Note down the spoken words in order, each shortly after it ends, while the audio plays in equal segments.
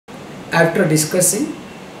after discussing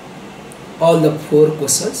all the four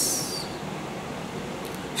koshas,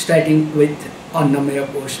 starting with Annamaya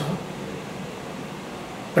kosha,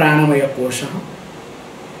 Pranamaya kosha,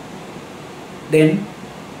 then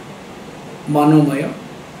Manomaya,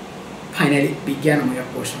 finally Vijnanamaya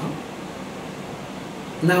kosha.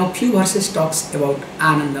 Now few verses talks about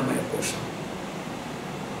Anandamaya kosha.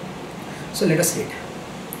 So let us read.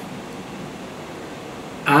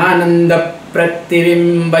 Ananda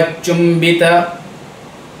prativimba chumbita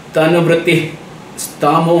tanuvruti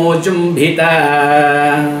stamo chumbita.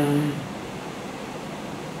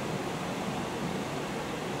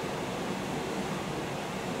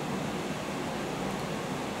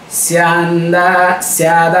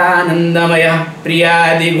 Syadanandamaya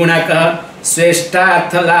priyadi gunaka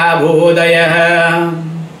sweshtatha labhodaya.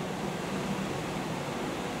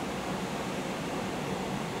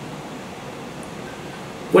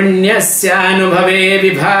 Punyasyanubhave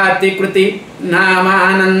vibhati kruti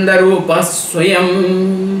namananda rupa swayam.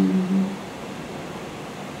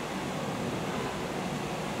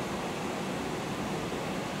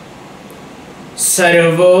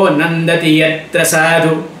 Sarvo nandati yatra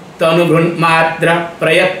sadhu tanubhrun matra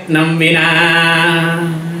prayatnam vina.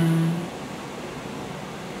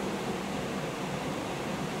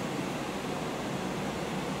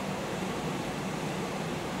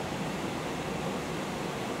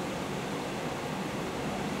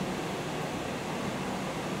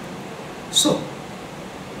 So,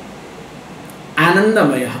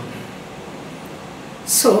 Anandamaya.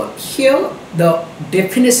 So, here the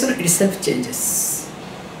definition itself changes.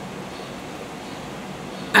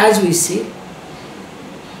 As we see,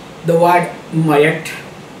 the word Mayat,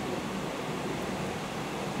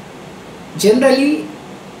 generally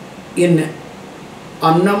in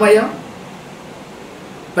Annamaya,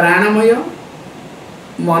 Pranamaya,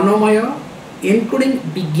 Manomaya, including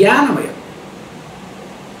Vijnanamaya.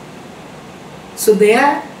 So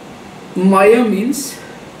there, Maya means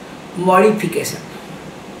modification.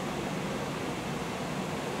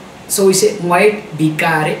 So we say Mayat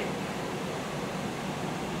Vikare.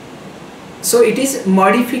 So it is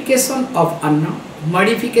modification of Anna,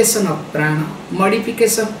 modification of Prana,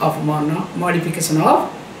 modification of Mana, modification of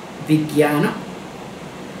Vijnana.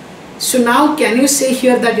 So now can you say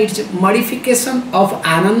here that it's modification of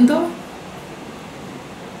Ananda?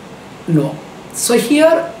 No. So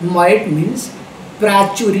here Mayat means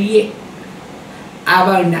Prachurye,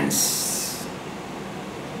 abundance.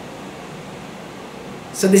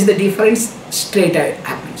 So this is the difference straight away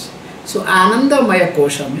happens. So Anandamaya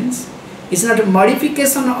kosha means it's not a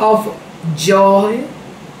modification of joy,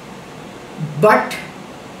 but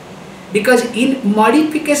because in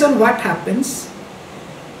modification what happens?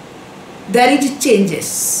 There is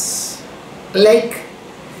changes. Like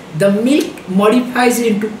the milk modifies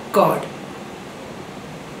into curd.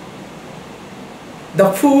 The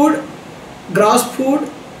food, gross food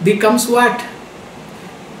becomes what?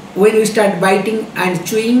 When you start biting and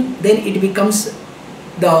chewing, then it becomes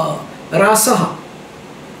the rasaha,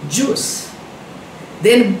 juice,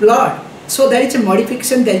 then blood. So there is a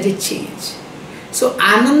modification, there is a change. So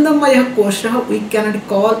Anandamaya kosha we cannot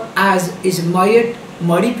call as is Mayat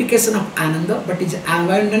modification of Ananda, but is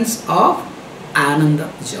abundance of Ananda,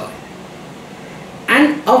 joy.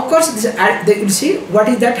 And of course, this, you will see what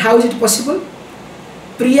is that, how is it possible?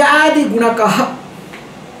 Priyadi gunakaha.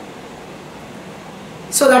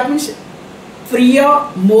 So that means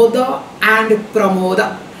Priya, Moda and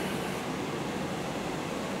Pramoda.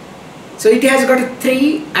 So it has got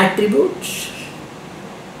three attributes.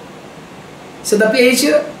 So the page,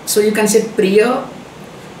 so you can say Priya,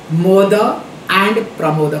 Moda and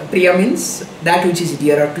Pramoda. Priya means that which is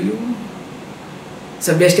dearer to you.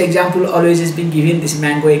 So best example always is being given this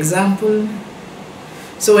mango example.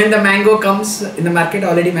 So when the mango comes in the market,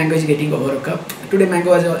 already mango is getting over a cup. Today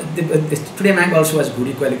mango was today mango also was good,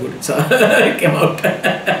 equally good. So it came out.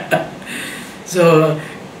 So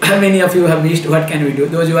how many of you have missed? What can we do?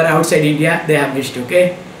 Those who are outside India, they have missed.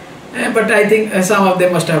 Okay, but I think some of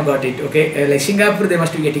them must have got it. Okay, like Singapore, they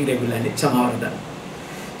must be getting regularly somehow or other.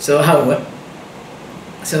 So however,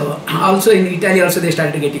 so also in Italy also they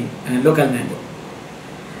started getting local mango.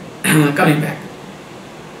 Coming back.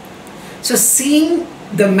 So seeing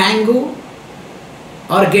the mango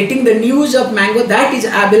or getting the news of mango that is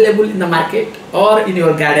available in the market or in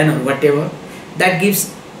your garden or whatever, that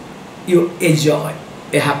gives you a joy,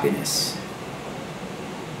 a happiness.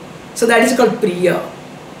 So that is called Priya.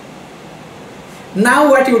 Now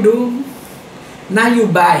what you do? Now you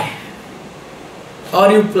buy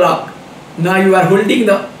or you pluck. Now you are holding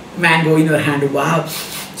the mango in your hand. Wow,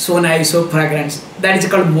 so nice, so fragrant. That is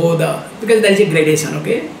called moda, because there is a gradation,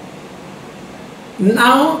 okay?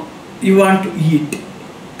 Now you want to eat.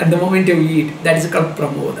 At the moment you eat, that is called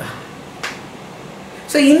pramoda.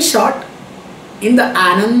 So in short, in the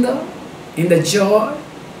ananda, in the joy,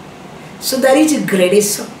 so there is a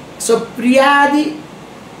gradation. So priyadi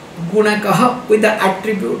gunakaha with the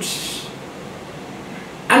attributes.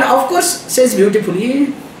 And of course says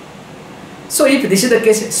beautifully, so if this is the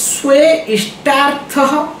case, swe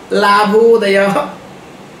ishtartha labhodaya,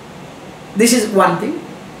 this is one thing.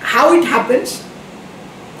 How it happens?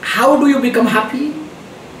 How do you become happy?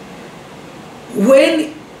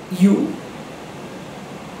 When you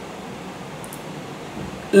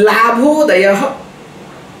labhodaya,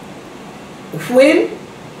 when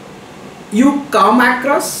you come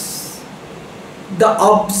across the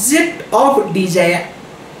object of desire,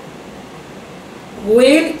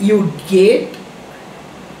 when you get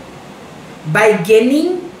by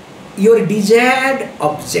gaining your desired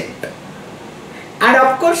object, and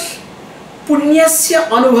of course punyasya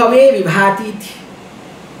anubhave vibhati.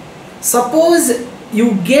 Suppose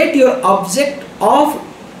you get your object of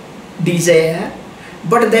desire,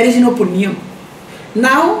 but there is no punyam.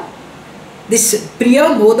 Now this priya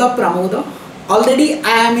moda pramoda, already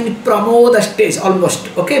I am in pramoda stage almost.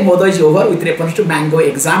 Okay, moda is over with reference to mango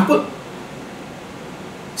example.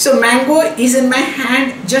 So mango is in my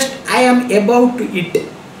hand, just I am about to eat.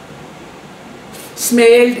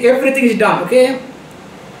 Smelled, everything is done, okay?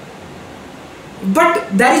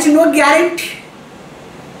 But there is no guarantee.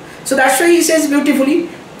 So that's why he says beautifully,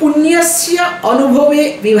 punyasya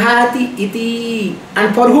anubhave vibhati iti.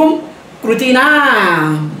 And for whom?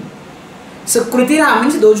 Krutinam. So krutinam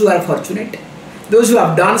means those who are fortunate, those who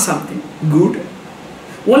have done something good.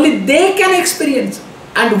 Only they can experience.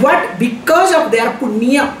 And what? Because of their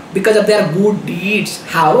punya, because of their good deeds.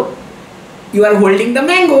 How? You are holding the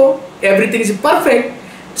mango, everything is perfect.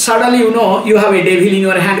 Suddenly you know you have a devil in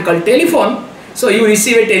your hand called telephone. So you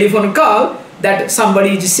receive a telephone call that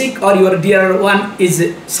somebody is sick or your dear one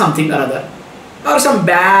is something or other, or some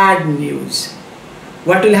bad news.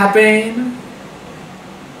 What will happen?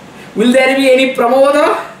 Will there be any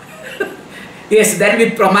pramoda? Yes, there will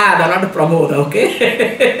be pramada, not pramoda, okay?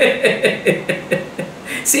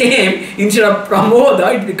 Same, instead of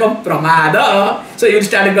pramoda, it becomes pramada. So you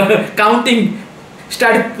start counting,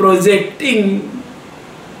 start projecting.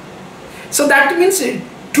 So that means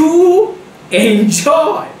to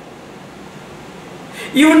enjoy,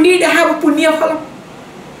 you need to have punya phala.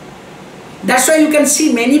 That's why you can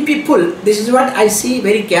see many people, this is what I see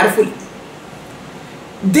very carefully,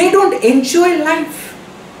 they don't enjoy life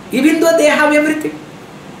even though they have everything.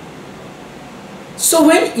 So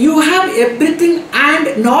when you have everything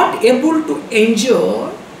and not able to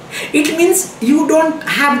enjoy, it means you don't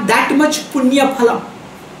have that much punya phala.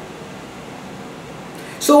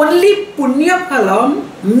 So only punya phala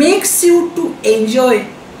makes you to enjoy,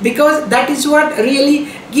 because that is what really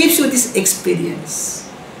gives you this experience.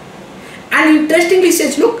 And interestingly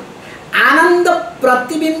says, look, ananda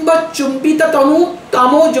pratibimba chumbita tanu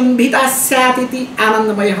tamo jumbita syatiti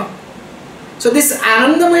anandamaya. So this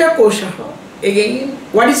anandamaya kosha, again,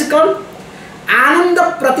 what is it called?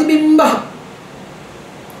 Ananda pratibimba.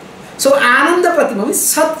 So ananda pratibimba means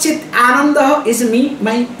satchit ananda is me,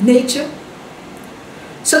 my nature.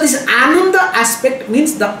 So this ananda aspect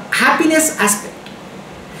means the happiness aspect.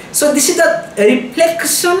 So this is the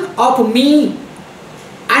reflection of me,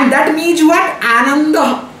 and that means what?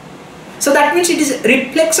 Ananda. So that means it is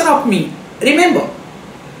reflection of me. Remember,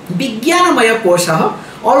 Vijnanamaya kosha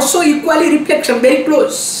also equally reflection, very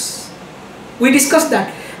close. We discussed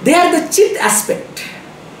that. They are the chit aspect.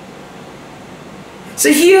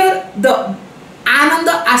 So here the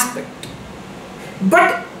ananda aspect.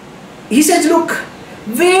 But he says, look,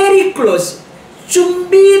 very close.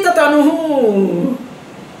 Chumbita tanuhu.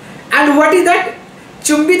 And what is that?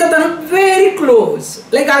 Chumbita tanuhu, very close.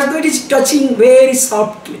 Like as though it is touching very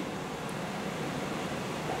softly.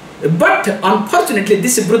 But unfortunately,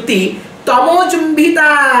 this vritti, tamo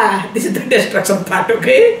chumbita, this is the destruction part,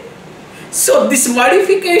 okay? So this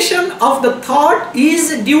modification of the thought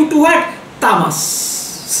is due to what?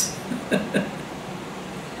 Tamas.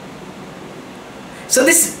 So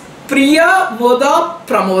this priya, moda,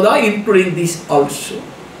 pramoda, including this also,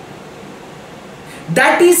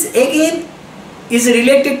 that is again is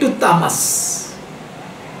related to tamas.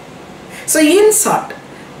 So in short,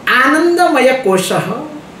 anandamaya kosha,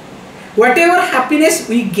 whatever happiness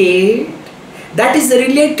we get, that is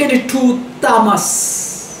related to tamas.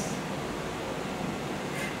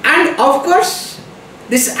 And of course,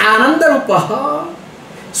 this ananda rupaha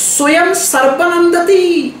swayam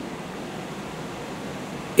sarvanandati.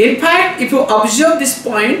 In fact, if you observe this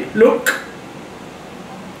point, look,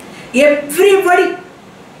 Everybody,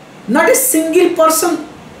 not a single person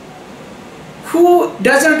who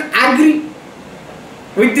doesn't agree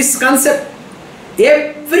with this concept.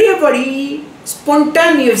 Everybody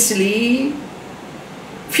spontaneously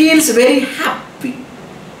feels very happy.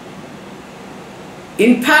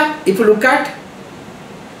 In fact, if you look at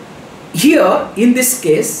here, in this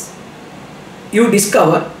case, you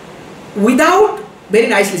discover without, very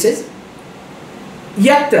nicely says,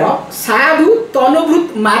 yatra sadhu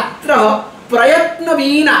tanubhrut matra prayatna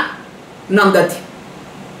veena nandati.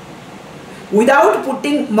 Without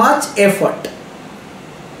putting much effort,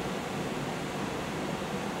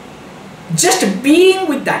 just being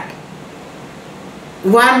with that,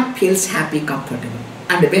 one feels happy, comfortable.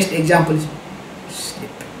 And the best example is sleep.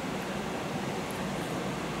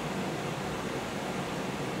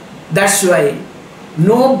 That's why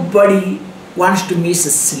nobody wants to miss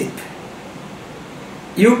sleep.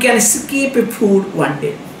 You can skip food one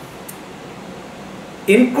day,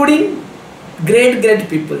 including great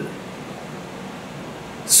people.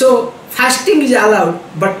 So fasting is allowed,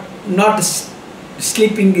 but not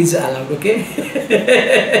sleeping is allowed, okay?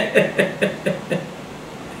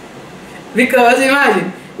 Because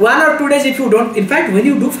imagine, 1 or 2 days if you don't, in fact when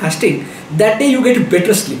you do fasting, that day you get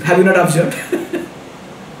better sleep. Have you not observed?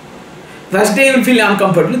 First day you will feel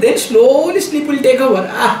uncomfortable, then slowly sleep will take over.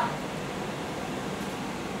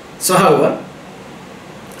 So however,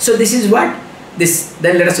 so this is what, this,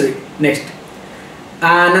 then let us read next.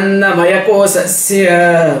 Anandamaya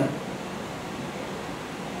kosasya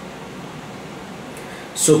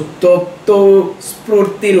suktopto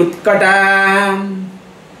spurtirutkatam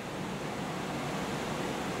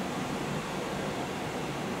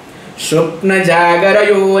swapna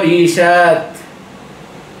jagarayorishat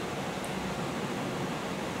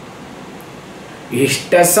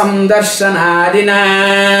ishta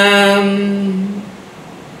samdarshanadinam.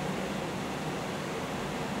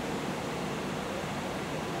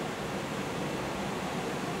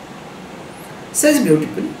 Says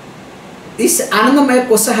beautifully, this Anandamaya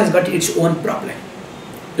kosha has got its own problem,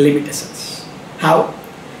 limitations. How?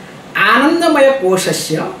 Anandamaya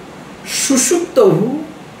koshasya sushuptahu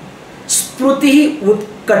sprutihi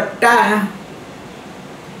utkatta.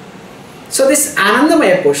 So this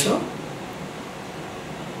Anandamaya kosha,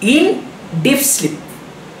 in deep sleep,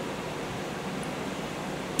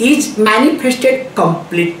 is manifested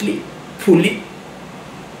completely, fully.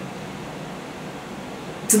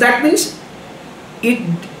 So that means it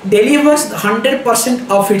delivers 100%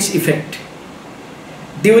 of its effect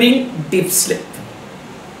during deep sleep.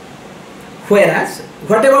 Whereas,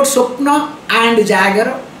 what about Swapna and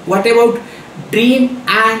Jagara? What about dream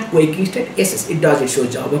and waking state? Yes, it does its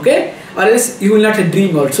own job, okay? Or else you will not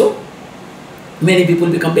dream also. Many people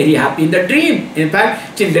become very happy in the dream. In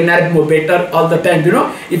fact, children are more better all the time, you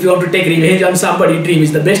know. If you want to take revenge on somebody, dream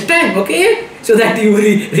is the best time, okay? So that you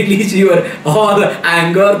release your all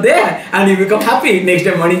anger there and you become happy. Next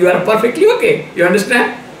day morning you are perfectly okay. You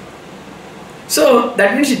understand? So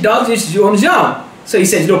that means it does its own job. So he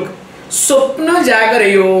says, look, Swapna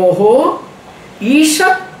Jagarayoho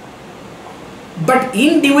Ishat, but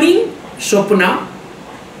in during Swapna,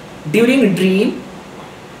 during dream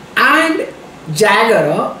and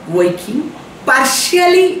Jagara, waking,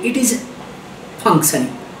 partially it is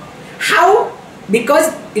functioning. How?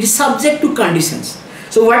 Because it is subject to conditions.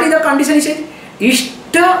 So what is the condition? He says,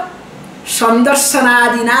 Ishta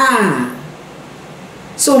Sandarsanadina.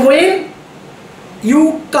 So when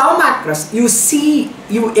you come across, you see,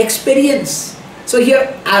 you experience. So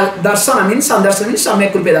here Darsana means, Sandarsana means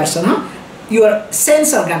Samyakulpe Darsana. Your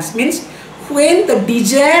sense organs means when the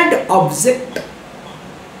desired object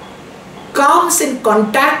comes in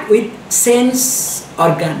contact with sense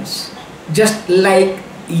organs, just like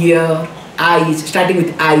ear, eyes, starting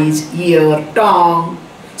with eyes, ear, tongue.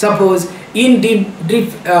 Suppose in deep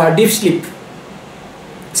sleep,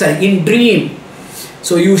 sorry, in dream,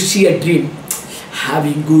 so you see a dream,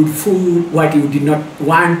 having good food, what you did not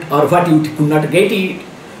want or what you could not get it.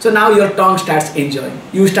 So now your tongue starts enjoying.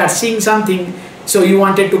 You start seeing something, so you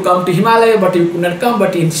wanted to come to Himalaya but you could not come,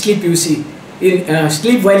 but in sleep you see. In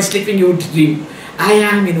sleep, while sleeping you dream, I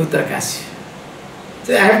am in Uttarakhand.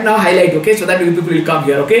 So I have now highlight, okay, so that you people will come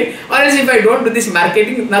here, okay. Or else if I don't do this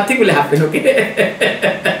marketing, nothing will happen, okay.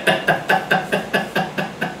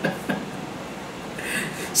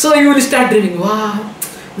 So you will start dreaming, wow,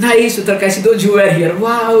 nice Uttarakhand, those who were here,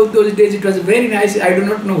 wow, those days it was very nice. I do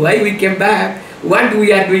not know why we came back, what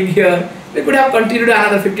we are doing here. We could have continued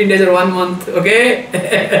another 15 days or 1 month, okay.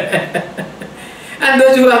 And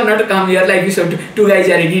those who have not come here, like you said, two guys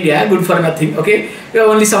are in India, good for nothing, okay?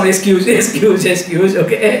 Only some excuse,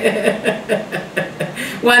 okay?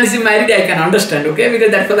 One is married, I can understand, okay?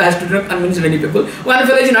 Because that fellow has to convince many people. One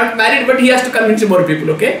fellow is not married, but he has to convince more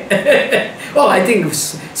people, okay? Oh, I think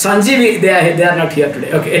Sanjeev, they are not here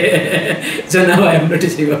today, okay? So now I am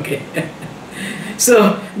noticing, okay?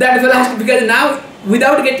 So that fellow has to, because now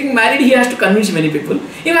without getting married, he has to convince many people.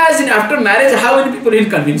 Imagine after marriage, how many people he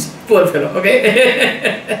will convince? Poor fellow,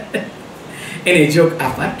 okay? Any joke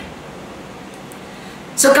apart.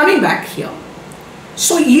 So coming back here.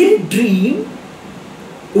 So in dream,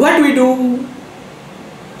 what do we do?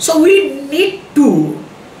 So we need to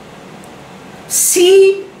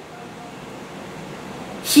see,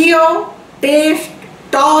 hear, taste,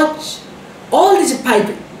 touch, all these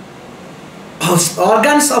five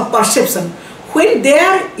organs of perception, when they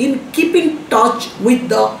are in keeping touch with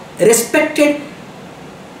the respected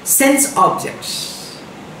sense objects,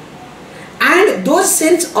 and those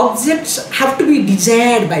sense objects have to be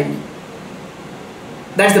desired by me.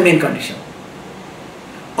 That's the main condition.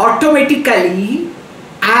 Automatically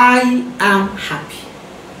I am happy.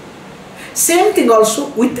 Same thing also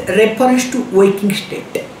with reference to waking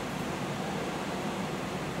state.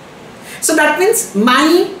 So that means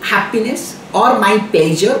my happiness or my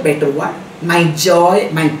pleasure, better word, my joy,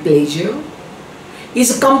 my pleasure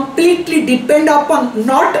is completely depend upon,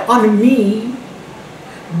 not on me,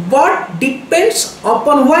 but depends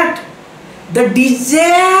upon what? The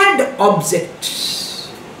desired object.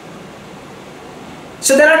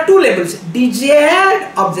 So there are two levels,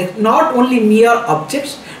 desired object, not only mere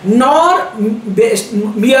objects, nor based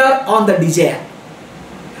mere on the desire.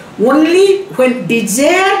 Only when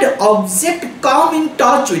desired object come in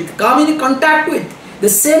touch with, come in contact with the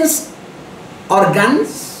sense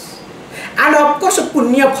organs, and of course a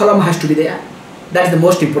punya phalam has to be there. That is the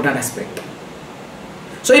most important aspect.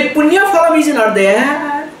 So if punya phalam is not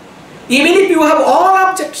there, even if you have all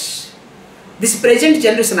objects, this present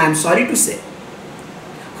generation, I am sorry to say,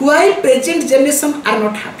 why present generation are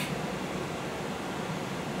not happy?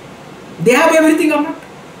 They have everything or not,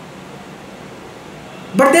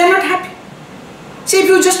 but they are not happy. See, if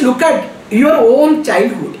you just look at your own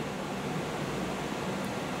childhood,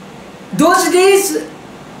 those days,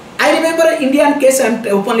 I remember an Indian case I am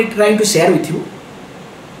openly trying to share with you.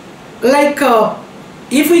 Like,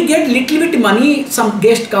 if we get little bit money, some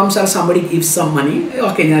guest comes or somebody gives some money,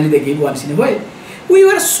 occasionally they give once in a while. We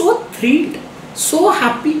were so thrilled, so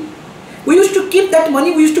happy. We used to keep that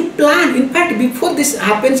money, we used to plan. In fact, before this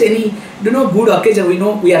happens, any good occasion, we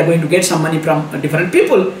know we are going to get some money from different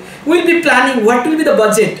people. We will be planning what will be the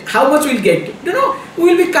budget, how much we will get. We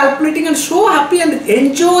will be calculating and so happy and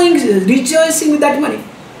enjoying, rejoicing with that money.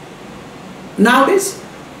 Nowadays,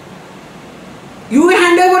 you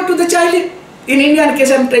hand over to the child, in Indian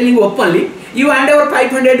case I am telling you openly, you hand over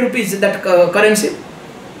 500 rupees, that currency.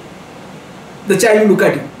 The child will look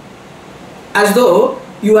at you as though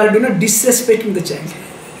you are disrespecting the child.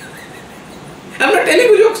 I am not telling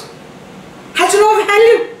you jokes. Has no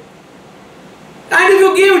value. And if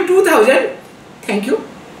you give 2000, thank you.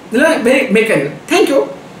 Very mechanical. Thank you.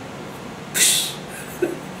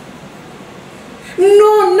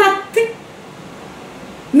 No, nothing.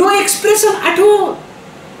 No expression at all.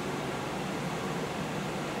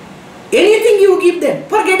 Anything you give them,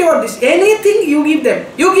 forget about this. Anything you give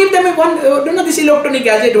them a one, this electronic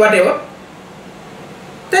gadget, whatever.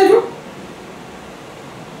 Thank you.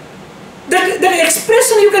 That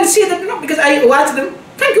expression you can see that, because I watch them.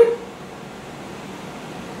 Thank you.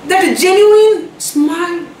 That genuine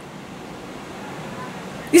smile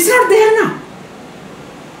is not there now.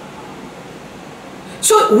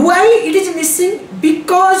 So why it is missing?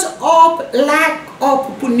 Because of lack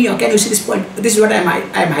of punya. Can you see this point? This is what I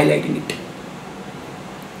am highlighting it.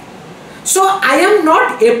 So I am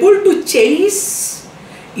not able to chase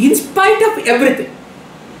in spite of everything.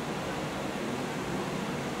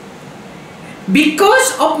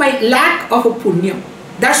 Because of my lack of punya.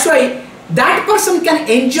 That's why that person can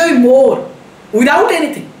enjoy more without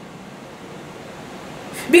anything.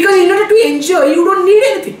 Because in order to enjoy, you don't need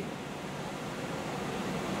anything.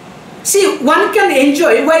 See, one can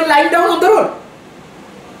enjoy while lying down on the road.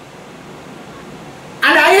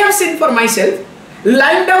 And I have seen for myself,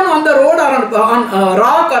 lying down on the road or on a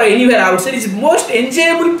rock or anywhere outside is most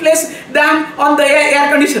enjoyable place than on the air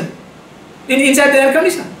condition, inside the air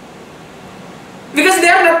condition. Because they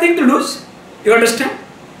have nothing to lose. You understand?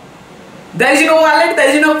 There is no wallet, there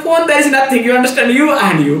is no phone, there is nothing. You understand? You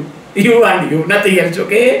and you. You and you. Nothing else,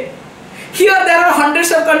 okay? Here there are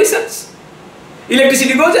hundreds of conditions.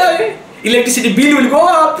 Electricity goes away. Electricity bill will go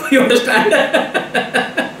up. You understand?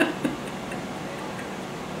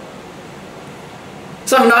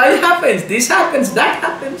 Some noise happens, this happens, that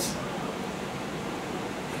happens.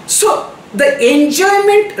 So the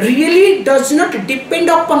enjoyment really does not depend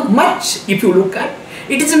upon much if you look at.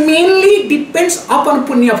 It is mainly depends upon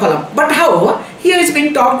punya phalam. But however, here is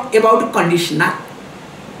being talked about conditional.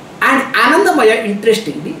 And Anandamaya,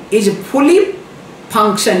 interestingly, is fully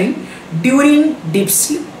functioning during deep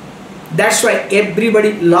sleep. That's why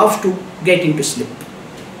everybody loves to get into sleep.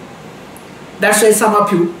 That's why some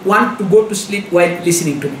of you want to go to sleep while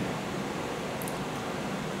listening to me.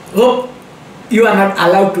 Hope you are not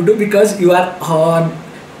allowed to do because you are on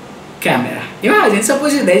camera. Imagine,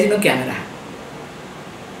 suppose there is no camera.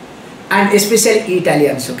 And especially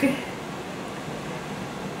Italians, okay?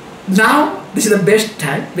 Now, this is the best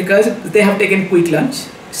time because they have taken quick lunch,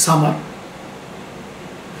 summer.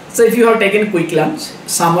 So if you have taken quick lunch,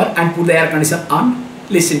 summer, and put the air conditioner on,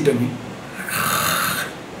 listen to me.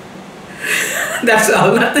 That's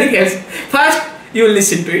all, nothing else. First, you will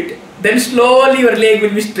listen to it. Then slowly your leg will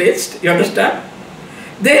be stretched, you understand?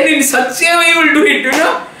 Then in such a way you will do it, you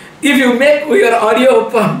know. If you make your audio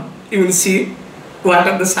open, you will see what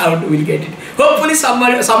are the sound will get it. Hopefully some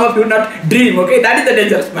of you not dream, okay? That is the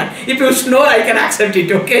dangerous part. If you snore, I can accept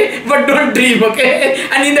it, okay? But don't dream, okay?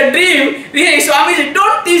 And in the dream, hey, Swami said,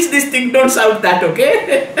 don't teach this thing, don't shout that,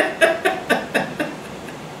 okay?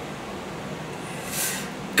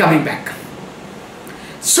 Coming back.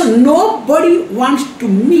 So nobody wants to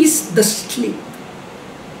miss the sleep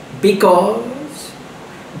because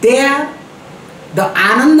there the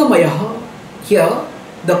Anandamaya here,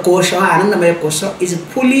 the kosha, Anandamaya kosha is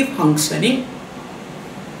fully functioning,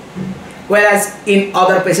 whereas in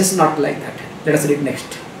other places not like that. Let us read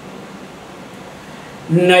next.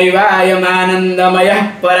 Naivayam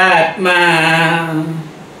Anandamaya Paratma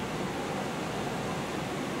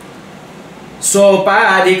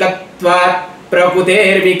Sopadikatvat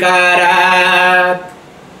Prakuter Vikarat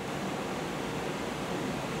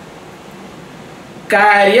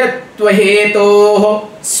Karyatva Hetoh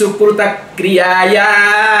Sukruta Kriyaya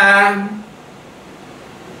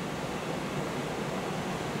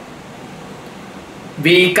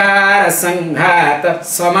Vikara Sanghata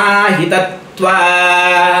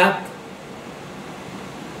Samahitatvat.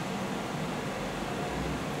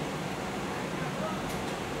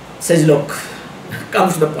 Says, look,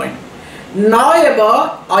 comes to the point. Now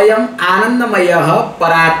eva ayam Anandamaya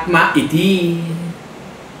Paratma iti.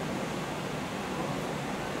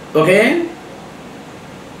 Okay?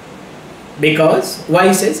 Because, why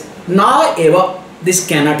he says, now eva, this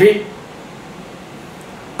cannot be.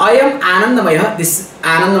 Ayam Anandamaya, this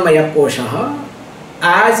Anandamaya kosha,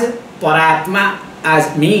 as Paratma,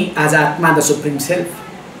 as me, as Atma, the Supreme Self.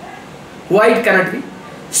 Why it cannot be?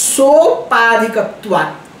 So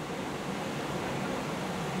padikatvat.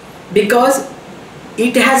 Because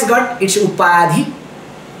it has got its upadhi.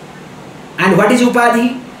 And what is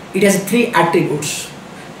upadhi? It has three attributes: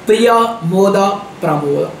 priya, moda,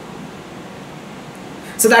 pramoda.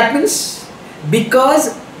 So that means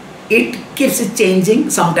because it keeps changing,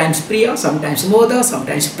 sometimes priya, sometimes moda,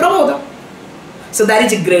 sometimes pramoda. So there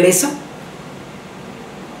is a gradation.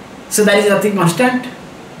 So there is nothing constant.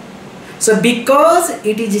 So because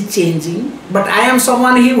it is changing, but I am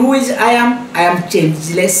someone who is I am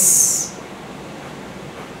changeless.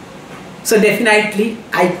 So definitely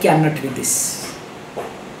I cannot be this.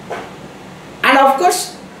 And of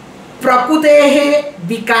course, prakutehe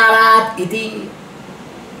vikarat iti.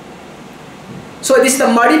 So this is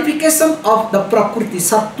the modification of the prakriti,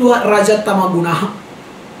 sattva, raja, tama gunaha.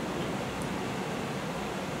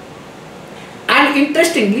 And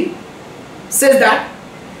interestingly, says that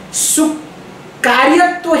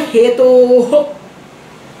karyatva hetoh,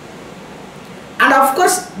 and of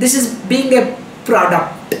course this is being a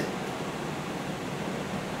product.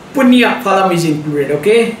 Punya phalam is included,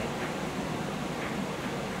 okay?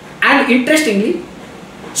 And interestingly,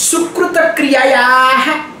 sukruta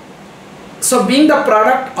kriyaya, so being the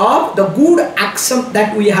product of the good action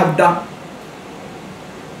that we have done.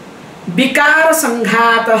 Vikara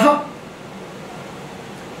sanghatah,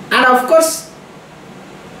 and of course,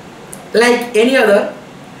 like any other,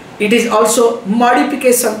 it is also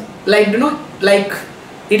modification, like like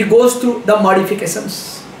it goes through the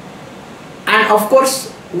modifications. And of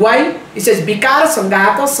course, why? It says vikara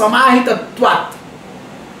sanghata samahitatvat.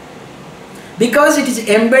 Because it is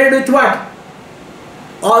embedded with what?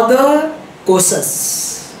 Other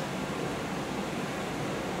koshas.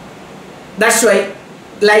 That's why,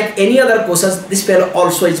 like any other koshas, this fellow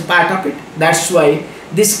also is part of it. That's why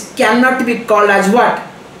this cannot be called as what?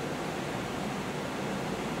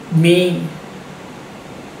 Me.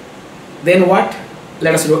 Then what?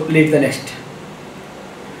 Let us read the next.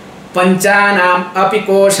 Panchanam api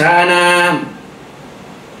koshanam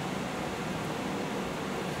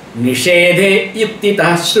nishedhe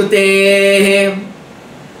yuktitah shruteh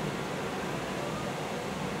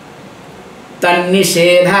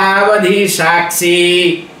tannishedhavadhi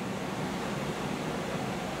sakshi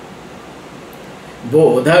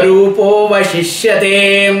bodharupo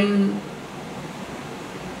vashishyate.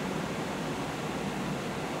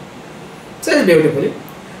 So it's beautifully.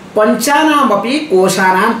 Panchanam api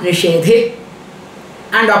koshanam nishedhe,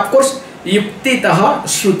 and of course yuktitah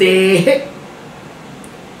shruteh.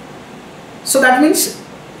 So that means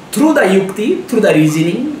through the yukti, through the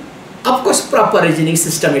reasoning, of course proper reasoning,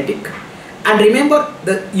 systematic. And remember,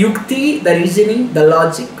 the yukti, the reasoning, the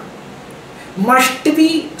logic must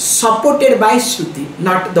be supported by Shruti,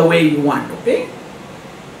 not the way you want, okay?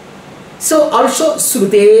 So also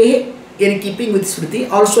Shruteh, in keeping with Shruti,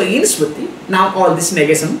 also in Shruti, now all this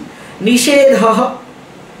negation, Nishedha,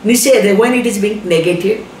 Nishedha, when it is being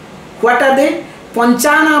negated, what are they?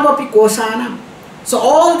 Panchanavapi kosana. So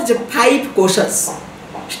all the 5 koshas,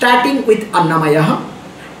 starting with Annamaya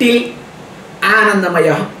till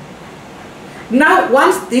Anandamaya. Now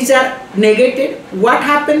once these are negated, what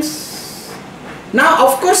happens? Now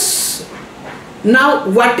of course, now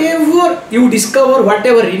whatever you discover,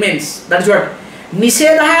 whatever remains, that's what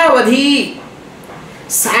Nishedha vadhi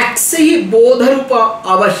sakshi bodharupa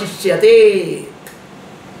avashishyate.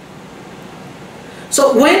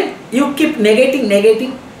 So when you keep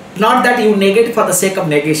negating, not that you negate for the sake of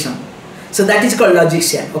negation, so that is called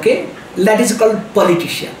logician, okay? That is called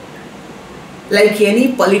politician. Like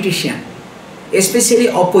any politician, especially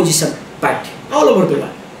opposition party, all over the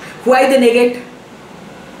world. Why they negate?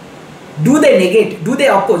 Do they negate? Do they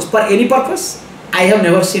oppose for any purpose? I have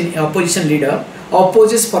never seen an opposition leader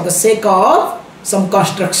opposes for the sake of some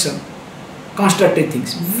constructive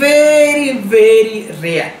things. Very, very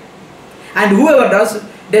rare. And whoever does,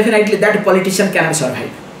 definitely that politician cannot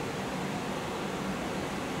survive.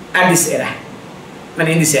 At this era,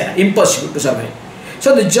 in this era, impossible to survive.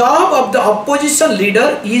 So the job of the opposition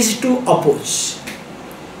leader is to oppose.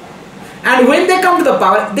 And when they come to the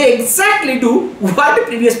power, they exactly do what the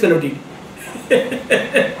previous fellow did.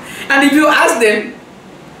 And if you ask them,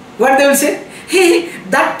 what they will say? Hey,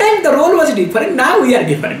 that time the role was different, now we are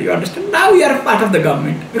different, you understand? Now we are part of the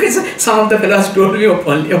government. Because some of the fellows told me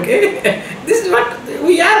openly, okay? This is what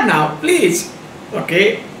we are now, please.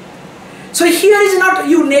 Okay? So here is not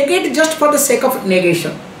you negate just for the sake of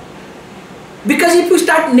negation. Because if you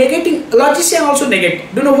start negating, logician also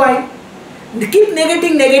negate. Do you know why? They keep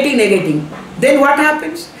negating. Then what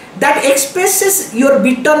happens? That expresses your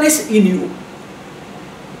bitterness in you.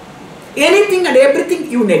 Anything and everything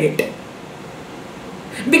you negate.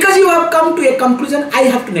 Because you have come to a conclusion, I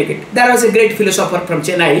have to negate. There was a great philosopher from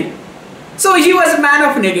Chennai. So he was a man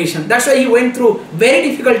of negation. That's why he went through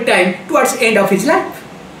very difficult time towards the end of his life.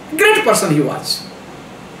 Great person he was.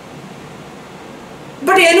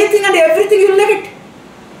 But anything and everything you negate.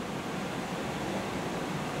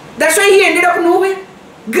 That's why he ended up nowhere.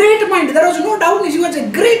 Great mind. There was no doubt. He was a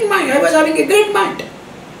great mind. I was having a great mind.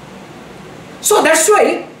 So that's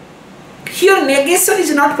why here negation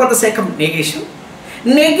is not for the sake of negation.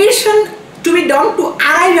 Negation to be done to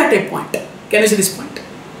arrive at a point. Can you see this point?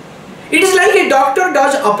 It is like a doctor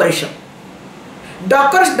does operation.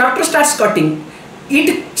 Doctor starts cutting.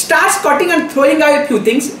 It starts cutting and throwing away a few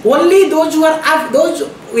things. Only those who are those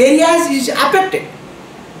areas is affected.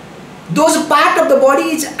 Those part of the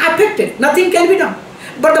body is affected. Nothing can be done.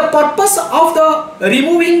 But the purpose of the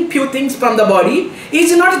removing few things from the body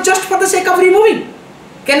is not just for the sake of removing.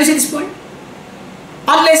 Can you see this point?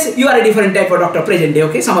 Unless you are a different type of doctor present day,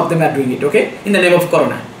 okay? Some of them are doing it, okay? In the name of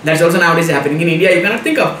corona. That's also nowadays happening in India. You cannot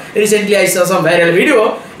think of. Recently I saw some viral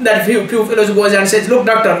video that few fellows goes and says, look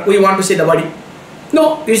doctor, we want to see the body.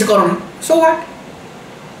 No, it's corona. So what?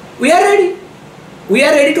 We are ready. We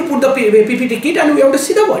are ready to put the PPT kit and we have to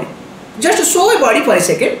see the body. Just show a body for a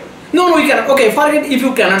second. No, we cannot. Okay, forget if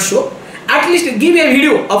you cannot show. At least give a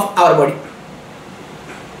video of our body.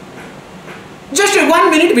 Just a 1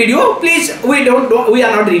 minute video, please. We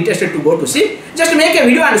are not interested to go to see. Just make a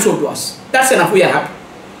video and show to us. That's enough. We are happy.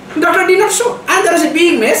 Doctor did not show, and there was a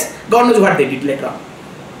big mess. God knows what they did later on.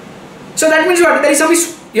 So that means what? There is some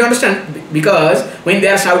issue. You understand? Because when they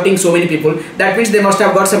are shouting so many people, that means they must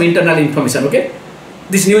have got some internal information. Okay,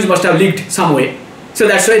 this news must have leaked some way. So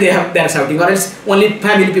that's why they are shouting. Or else only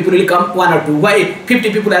family people will come, 1 or 2. Why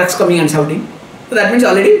 50 people are coming and shouting? So that means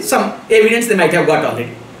already some evidence they might have got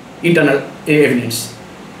already. Internal evidence.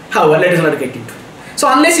 However, let us not get into.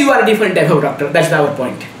 So unless you are a different type of doctor, that's our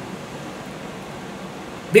point.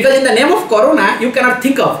 Because in the name of corona, you cannot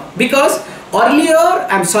think of. Because Earlier,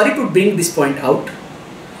 I'm sorry to bring this point out.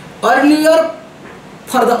 Earlier,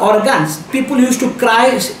 for the organs, people used to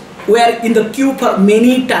cry, were in the queue for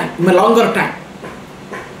many time, longer time.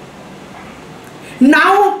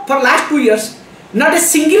 Now, for last 2 years, not a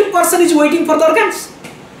single person is waiting for the organs.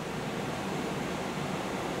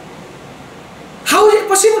 How is it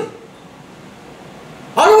possible?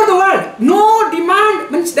 All over the world, no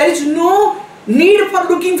demand, means there is no need for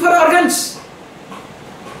looking for organs.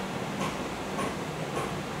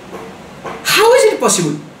 How is it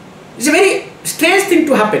possible? It's a very strange thing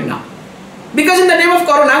to happen now. Because in the name of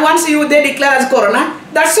Corona, once they declare as Corona,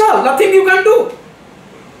 that's all, nothing you can do.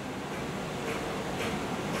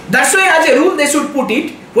 That's why as a rule they should put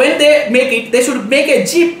it, when they make it, they should make a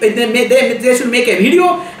jeep, they should make a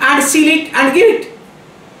video and seal it and give it.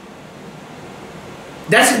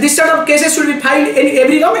 This sort of cases should be filed in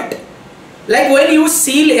every government. Like when you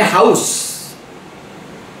seal a house,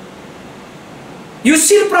 you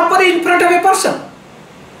seal properly in front of a person.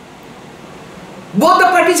 Both the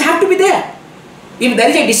parties have to be there. If there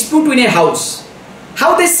is a dispute in a house,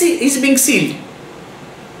 how this is being sealed?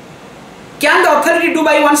 Can the authority do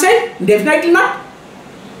by one side? Definitely not.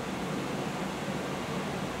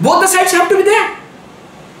 Both the sides have to be there.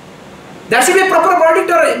 There should be a proper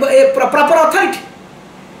verdict or a proper authority.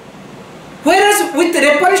 Whereas with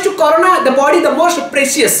reference to Corona, the body the most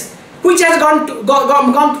precious, which has gone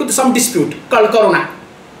through some dispute called Corona,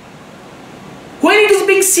 when it is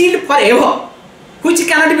being sealed forever, which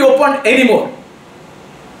cannot be opened anymore,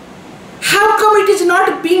 how come it is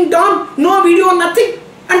not being done? No video, nothing.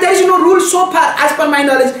 And there is no rule so far, as per my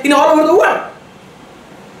knowledge, in all over the world.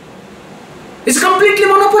 It's completely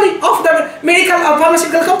monopoly of the medical or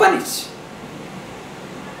pharmaceutical companies.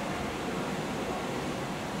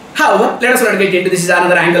 However, let us not get into this. Is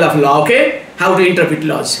another angle of law, okay? How to interpret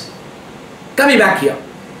laws. Coming back here.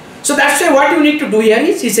 So that's why what you need to do here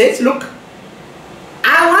is, he says, look,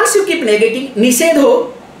 once you keep negating,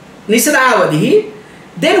 nisedho, nisadavadhi,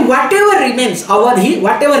 then whatever remains, avadhi,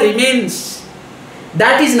 whatever remains,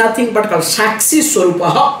 that is nothing but called Sakshi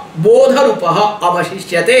Swarupaha, Bodharupaha,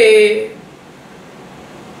 Avashishyate.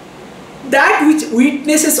 That which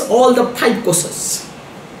witnesses all the 5 koshas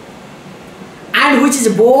and which is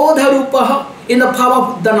Bodharupaha in the form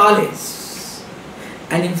of the knowledge.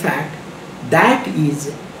 And in fact, that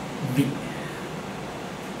is B.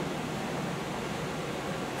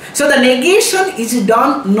 So the negation is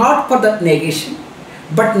done not for the negation,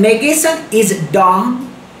 but negation is done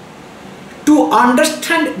to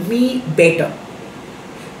understand me better.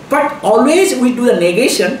 But always we do the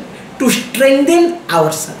negation to strengthen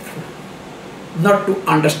ourselves, not to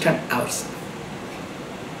understand ourselves.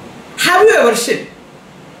 Have you ever said,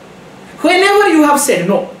 whenever you have said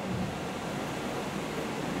no,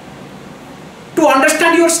 to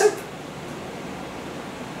understand yourself?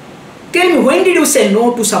 Tell me, when did you say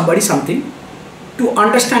no to somebody, something, to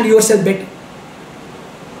understand yourself better?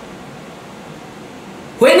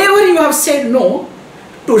 Whenever you have said no,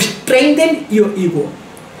 to strengthen your ego,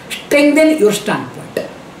 strengthen your standpoint.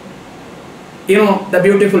 You know, the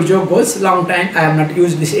beautiful joke goes, long time I have not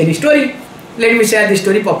used this any story. Let me share this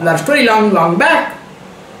story, popular story, long back.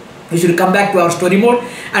 We should come back to our story mode,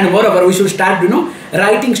 and moreover, we should start,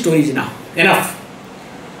 writing stories now. Enough.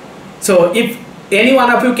 So, if any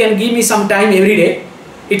one of you can give me some time every day,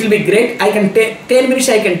 it will be great. I can take 10 minutes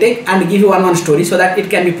I can take and give you one story so that it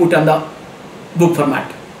can be put on the book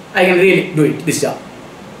format. I can really do it, this job.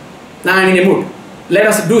 Now I am in a mood. Let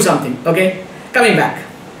us do something, okay? Coming back.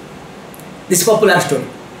 This popular story.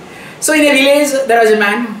 So in a village, there was a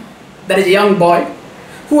man, there is a young boy,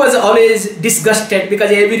 who was always disgusted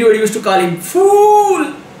because everybody used to call him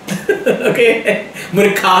fool. Okay?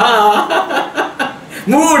 Murkha.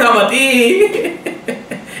 Moodhamati.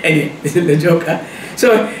 Anyway, this is the joke. Huh?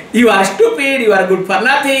 So, you are stupid, you are good for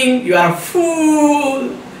nothing, you are a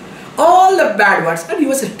fool. All the bad words, and he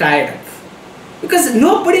was tired of. Because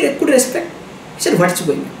nobody could respect. He said, what's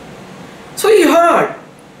going on? So he heard.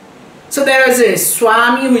 So there was a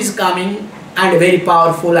Swami who is coming and very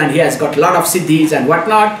powerful, and he has got a lot of siddhis and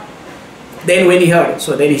whatnot. Then when he heard,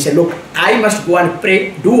 so then he said, look, I must go and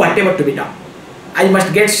pray, do whatever to be done. I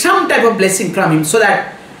must get some type of blessing from him so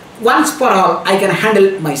that once for all I can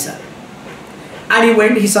handle myself. And he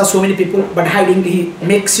went, he saw so many people, but hiding, he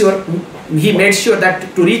made sure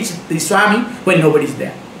that to reach the Swami when nobody is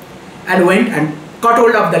there. And went and caught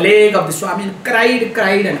hold of the leg of the Swami and cried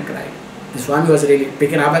and cried. The Swami was really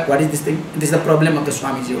taken aback. What is this thing? This is the problem of the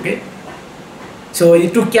Swamiji, okay? So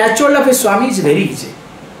to catch hold of a Swami is very easy.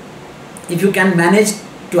 If you can manage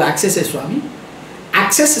to access a Swami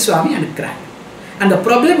and cry. And the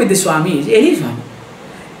problem with the Swami is, any Swami,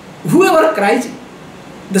 whoever cries,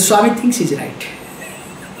 the Swami thinks he's right.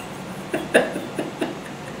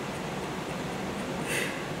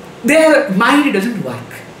 Their mind doesn't work.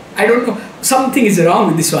 I don't know, something is wrong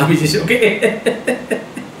with the Swamijis, okay?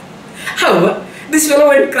 However, this fellow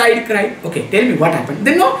went cried. Okay, tell me what happened.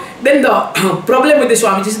 Then the problem with the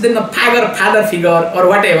Swamijis, then the father figure or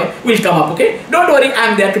whatever will come up, okay? Don't worry,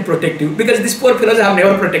 I am there to protect you, because these poor fellows have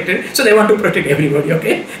never protected, so they want to protect everybody,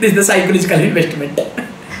 okay? This is the psychological investment.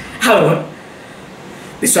 However,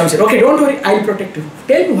 the Swami said, okay, don't worry, I will protect you.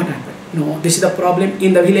 Tell me what happened. No, this is the problem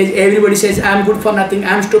in the village. Everybody says, I am good for nothing,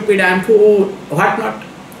 I am stupid, I am fool, what not.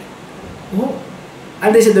 Oh,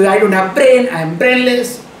 and they said, I don't have brain, I am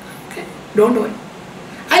brainless. Okay, don't worry.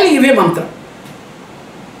 I will give you a mantra.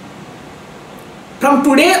 From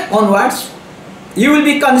today onwards, you will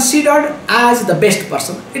be considered as the best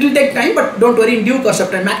person. It will take time, but don't worry, in due course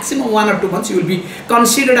of time, maximum 1 or 2 months, you will be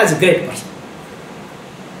considered as a great person.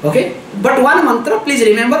 Okay? But one mantra, please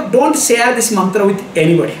remember, don't share this mantra with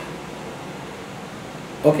anybody.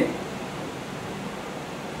 Okay?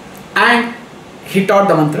 And he taught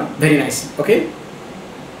the mantra, very nice. Okay?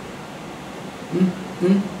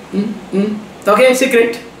 Okay,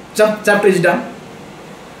 secret. Chapter is done.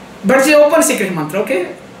 But it's an open secret mantra,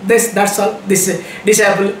 okay? That's all. This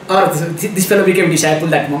disciple or this fellow became disciple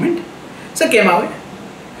that moment. So came away.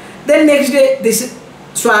 Then next day, this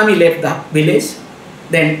Swami left the village.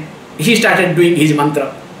 Then he started doing his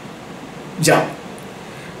mantra job.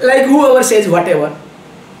 Like whoever says whatever.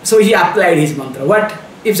 So he applied his mantra. What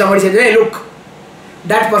if somebody says, hey, look,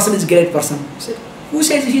 that person is a great person? Said, who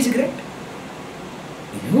says he is great?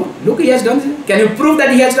 No, look, he has done it. Can you prove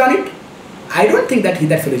that he has done it? I don't think that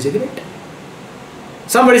that fellow is a great.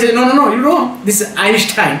 Somebody says, no, you know, this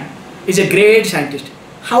Einstein is a great scientist.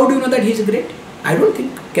 How do you know that he is great? I don't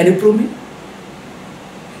think. Can you prove me?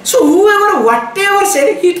 So whoever, whatever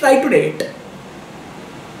said, he tried to do it.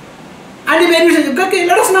 And when we say, okay,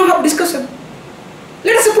 let us now have discussion.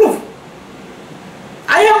 Let us prove.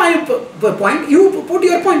 I have my point, you put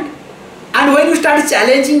your point. And when you start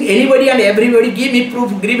challenging anybody and everybody, give me proof,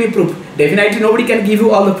 definitely nobody can give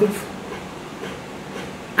you all the proof.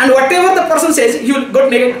 And whatever the person says, you will got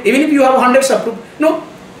negative, even if you have hundreds of proof. No,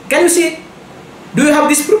 can you see? Do you have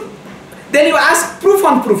this proof? Then you ask proof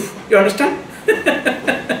on proof. You understand?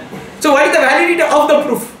 So what is the validity of the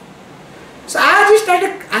proof? So as he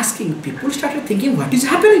started asking, people started thinking, what is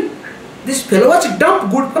happening? This fellow was dumb,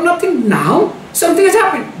 good for nothing. Now something has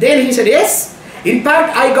happened. Then he said, yes. In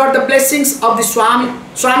fact, I got the blessings of the Swami.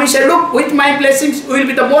 Swami said, look, with my blessings, you will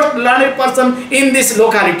be the most learned person in this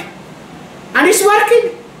locality. And it's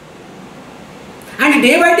working. And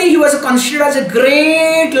day by day, he was considered as a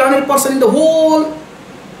great learned person in the whole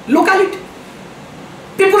locality.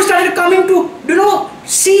 People started coming to,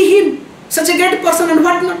 see him, such a great person and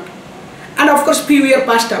whatnot. And of course, few years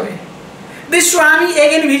passed away. This Swami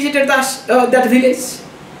again visited that village.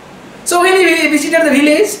 So when he visited the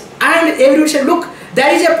village, and everyone said, look,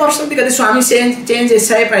 there is a person, because the Swami changed his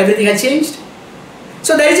shape, everything has changed.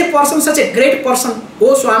 So there is a person, such a great person.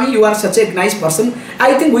 Oh Swami, you are such a nice person.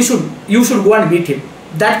 I think you should go and meet him.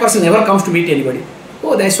 That person never comes to meet anybody.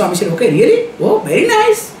 Oh, the Swami said, okay, really? Oh, very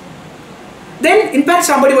nice. Then, in fact,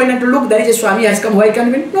 somebody went to look, there is a Swami has come, why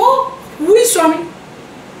can't we? No, who is Swami?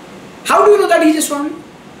 How do you know that he is a Swami?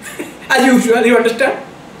 As usual, you understand?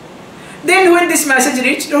 Then when this message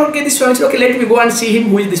reached, okay, this Swami said, okay, let me go and see him,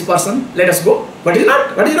 who is this person, let us go. What is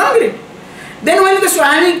wrong with it? Then when the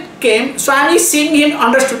Swami came, Swami seeing him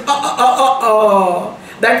understood,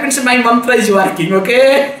 that means my mantra is working,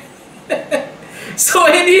 okay? So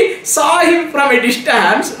when he saw him from a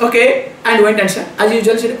distance, okay, and went and said, as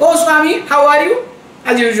usual, said, oh Swami, how are you?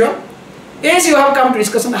 As usual. Yes, you have come to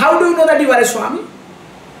discussion. How do you know that you are a Swami?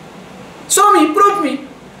 Show me, prove me.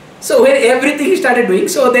 So when everything he started doing,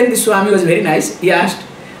 so then the Swami was very nice. He asked,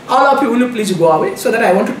 all of you, will you please go away, so that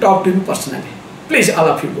I want to talk to you personally. Please, all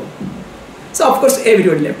of you go. So of course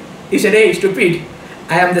everybody left. He said, hey, stupid,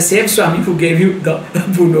 I am the same Swami who gave you the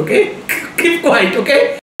boon, okay? Keep quiet,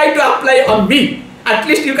 okay? Try to apply on me. At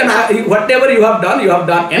least you can have, whatever you have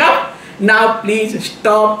done enough. Now please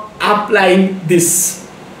stop applying this.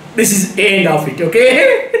 This is end of it,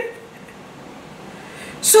 okay?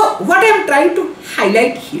 So what I am trying to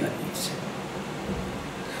highlight here is,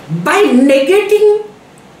 by negating,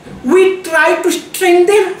 we try to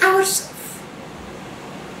strengthen ourselves.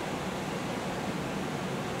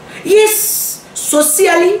 Yes,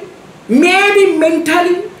 socially, maybe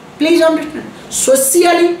mentally, please understand,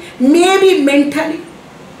 socially, maybe mentally,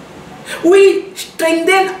 we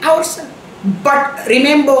strengthen ourselves. But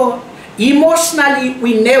remember, emotionally,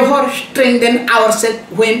 we never strengthen ourselves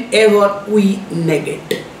whenever we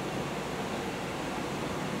negate.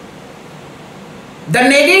 The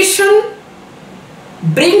negation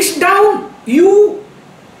brings down you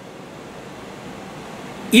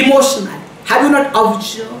emotionally. Have you not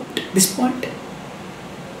observed this point?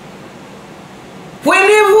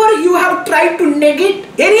 Whenever you have tried to negate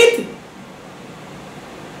anything,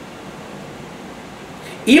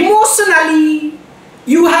 emotionally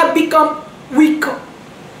you have become weaker.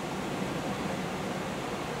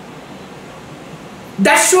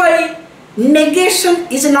 That's why negation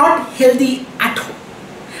is not healthy at all.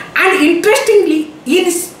 And interestingly, in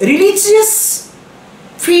religious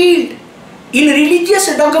field, in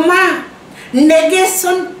religious dogma,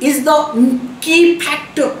 negation is the key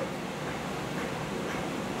factor.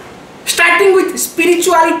 Starting with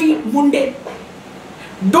spirituality, mundane.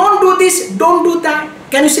 Don't do this, don't do that.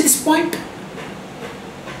 Can you see this point?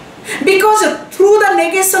 Because through the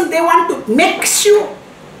negation, they want to make sure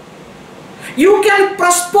you can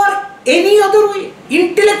prosper any other way,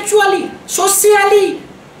 intellectually, socially,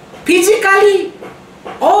 physically,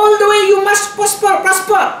 all the way you must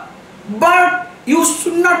prosper, but you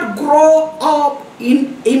should not grow up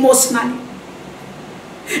emotionally.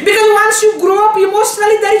 Because once you grow up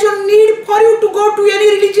emotionally, there is no need for you to go to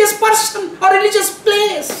any religious person or religious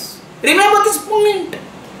place. Remember this point.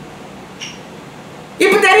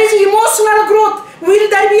 If there is emotional growth, will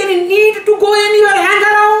there be any need to go anywhere, hang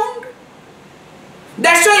around?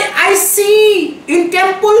 That's why I see in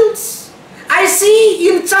temples, I see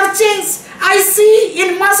in churches, I see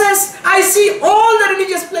in mosques, I see all the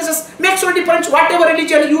religious places. Makes no difference whatever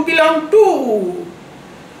religion you belong to.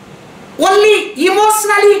 Only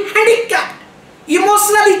emotionally handicapped,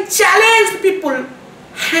 emotionally challenged people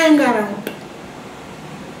hang around.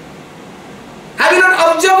 Have you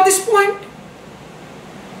not observed this point?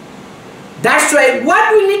 That's why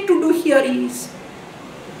what we need to do here is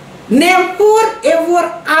never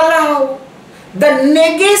ever allow the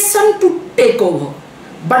negation to take over.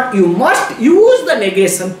 But you must use the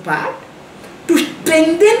negation part to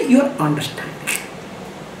strengthen your understanding.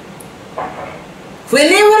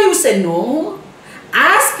 Whenever you say no,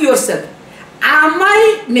 ask yourself, am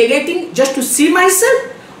I negating just to see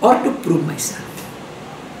myself or to prove myself?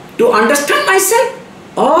 To understand myself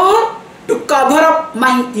or to cover up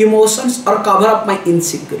my emotions or cover up my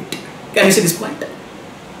insecurity? Can you see this point?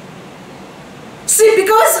 See,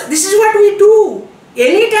 because this is what we do.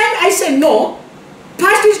 Anytime I say no,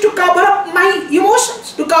 first is to cover up my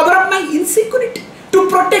emotions, to cover up my insecurity, to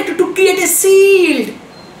protect, to create a shield.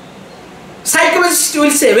 Psychologists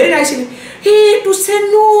will say very nicely, hey, to say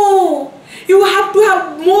no, you have to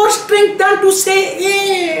have more strength than to say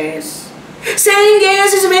yes. Saying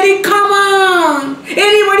yes is very common.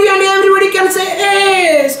 Anybody and everybody can say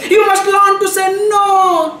yes. You must learn to say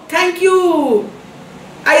no. Thank you.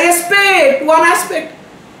 I respect one aspect.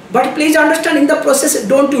 But please understand, in the process,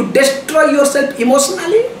 don't you destroy yourself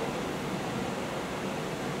emotionally.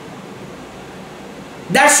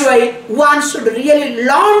 That's why one should really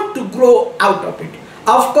learn to grow out of it.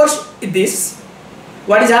 Of course, this,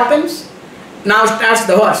 what happens? Now starts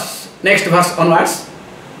the verse. Next verse onwards.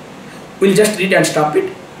 We'll just read and stop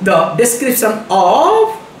it. The description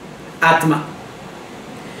of Atma.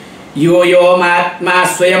 Yo yo matma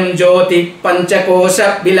swayam jyoti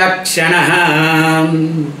panchakosha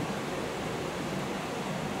vilakshana.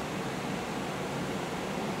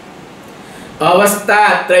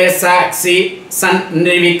 Avastha traya saksi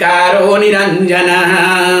nirvikaro niranjana.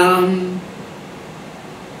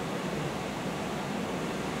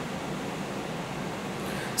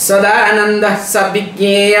 Sadananda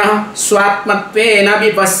sabhigneya swatmatvena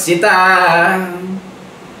vipassita.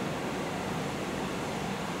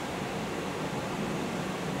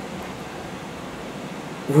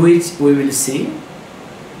 Which we will see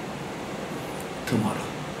tomorrow.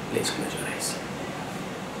 Please close your eyes.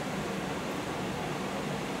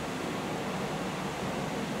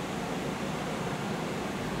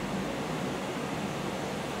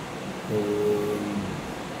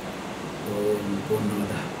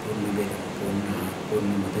 Purnamada, Purnameda,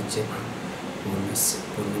 Purnamadachyama,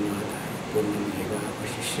 Purnamada, Purnameva,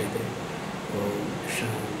 Vashishyate. Om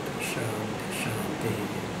Shanti, Shanti,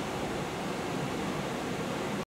 Shanti.